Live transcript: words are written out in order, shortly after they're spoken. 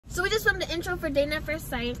So we just filmed the intro for Daina at First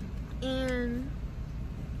Sight, and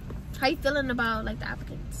how you feeling about like the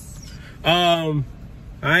applicants? I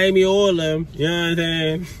ain't meet all of them. You know what I'm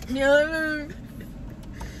saying? Yeah.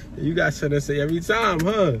 You got something to say every time,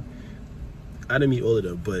 huh? I didn't meet all of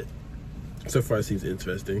them, but so far it seems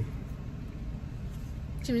interesting.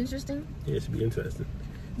 Seems interesting? Yeah, it should be interesting.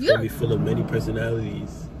 It's Yeah. gonna be full of many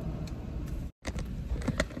personalities.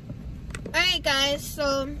 Alright guys,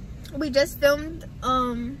 so we just filmed,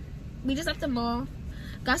 we just left the mall,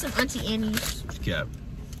 got some Auntie Annie's. Yep.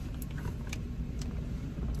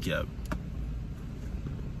 Yep.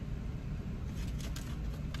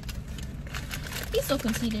 He's so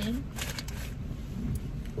conceited.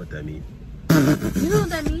 What that mean? You know what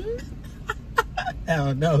that means? I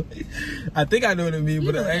don't know. I think I know what it means,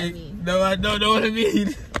 but I ain't. No, I don't know what it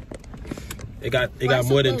means. It got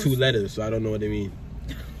more than 2 letters, so I don't know what it means.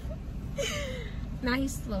 Nah,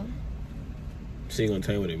 he's slow. She ain't gonna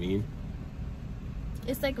tell you what it means.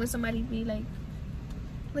 It's like when somebody be like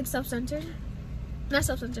self-centered. Not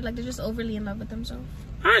self-centered, like they're just overly in love with themselves.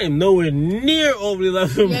 I am nowhere near overly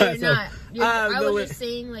loving myself. You're not. I was just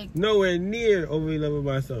saying like nowhere near overly loving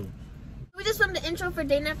myself. We just filmed the intro for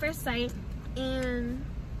Daina at First Sight, and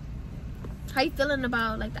how you feeling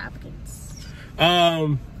about like the applicants?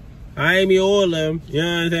 I ain't meet all of them. You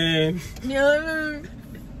know what I'm saying? Yeah.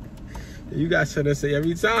 You got something to say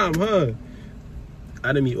every time, huh? I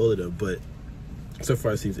didn't meet all of them, but so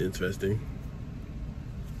far it seems interesting.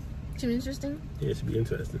 Seems interesting? Yeah, it should be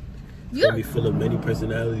interesting. It's Yeah. gonna be full of many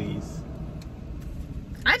personalities.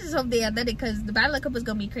 I just hope they athletic, because the Battle of Cup is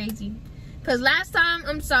gonna be crazy. Because last time,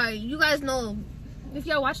 I'm sorry, you guys know, if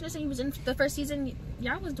y'all watching this and you was in the first season,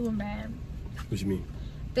 y'all was doing bad. What you mean?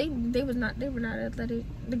 They were not athletic.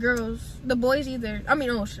 The girls, the boys either. I mean,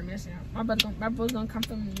 oh shit, my brother's gonna come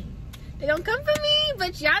for me. They don't come for me,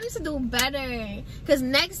 but y'all need to do better. Cause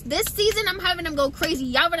this season, I'm having them go crazy.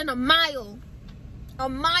 Y'all running a mile.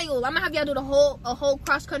 I'm gonna have y'all do a whole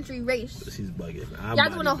cross country race. She's bugging. Y'all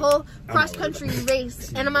doing a whole cross country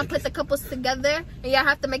race, and I'm gonna put the couples together, and y'all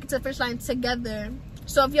have to make it to the finish line together.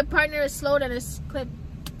 So if your partner is slow, then it's clip.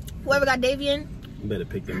 Whoever got Davian, you better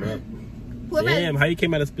pick them up. Damn, how you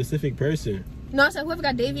came at a specific person? No, I said whoever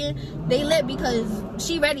got Davian, they lit because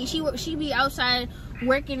she ready. She be outside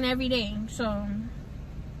working every day. So,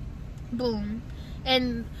 boom.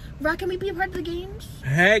 And bro, can we be a part of the games?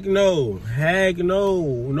 Heck no. Heck no.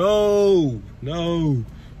 No. No.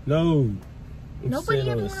 No. Nobody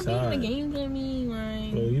ever want to be in the games with me,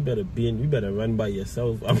 like. Bro, you better run by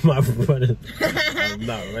yourself. I'm not running. I'm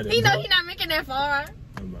not running. He know he not making that far.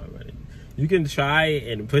 I'm not running. You can try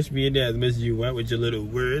and push me in there as much as you want with your little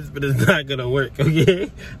words, but it's not gonna work,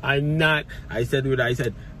 okay? I said what I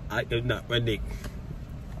said. I am not running.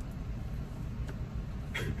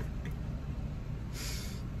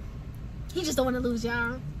 He just don't want to lose,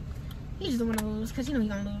 y'all. He just don't want to lose because you know he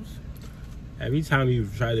gonna lose. Every time you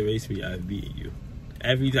try to race me, I've beaten you.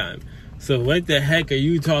 Every time. So what the heck are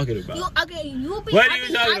you talking about? What are you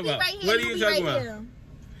talking about? What are you talking about?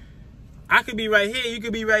 I could be right here. You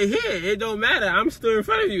could be right here. It don't matter. I'm still in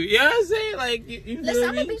front of you. You know what I'm saying? Like, you listen,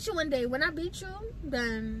 I'm gonna beat you one day. When I beat you,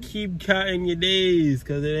 then keep counting your days,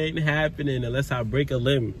 because it ain't happening unless I break a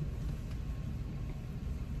limb.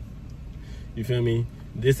 You feel me?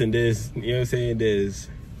 This and this, you know what I'm saying? There's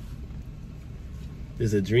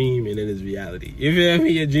a dream and then there's reality. You feel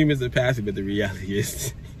me? Your dream is a passing, but the reality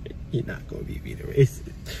is you're not gonna beat me in the race.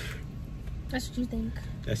 That's what you think.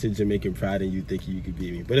 That's your Jamaican pride, and you think you could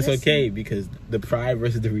beat me. But it's okay, because the pride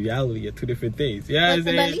versus the reality are 2 different things. You know what I'm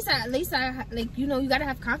saying? But at least I like, you know, you gotta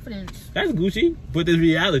have confidence. That's Gucci, but there's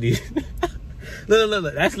reality.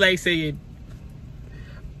 Look. That's like saying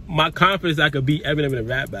my confidence I could beat Eminem in a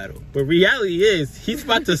rap battle. But reality is, he's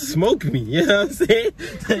about to smoke me. You know what I'm saying?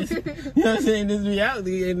 You know what I'm saying? There's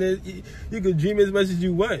reality, and you could dream as much as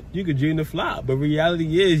you want. You could dream to fly, but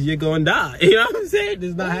reality is you're going to die. You know what I'm saying?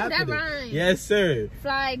 It's not happening. That rhymes. Yes, sir.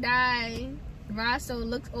 Fly, die.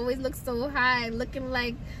 Rasso always looks so high, looking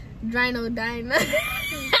like Daina.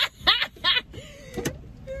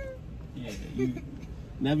 Yeah,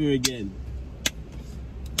 never again.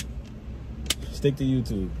 Stick to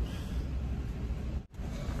YouTube.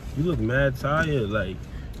 You look mad tired. Like,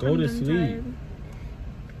 go to sleep. Tired.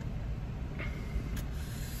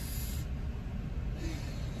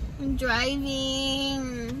 I'm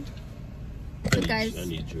driving. I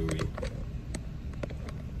need jewelry.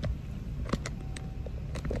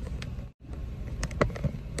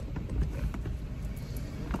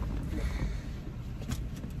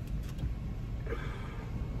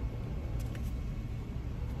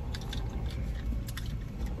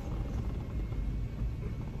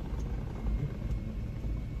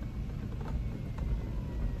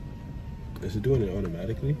 Is it doing it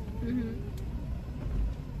automatically? Mm-hmm.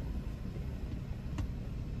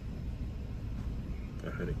 I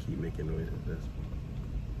heard it keep making noise at this.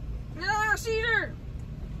 No, Cedar!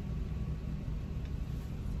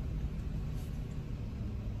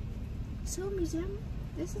 So, museum,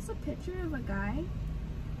 this is a picture of a guy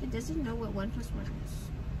that doesn't know what 1 + 1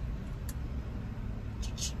 is.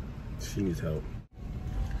 She needs help.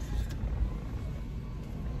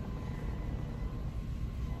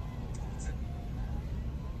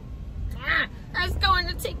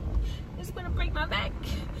 It's gonna break my back.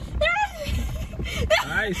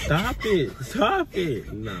 Alright, stop it. Stop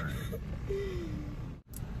it. Nah.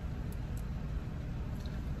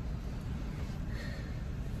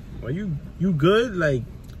 Are you good? Like,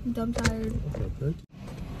 I'm tired. okay, good.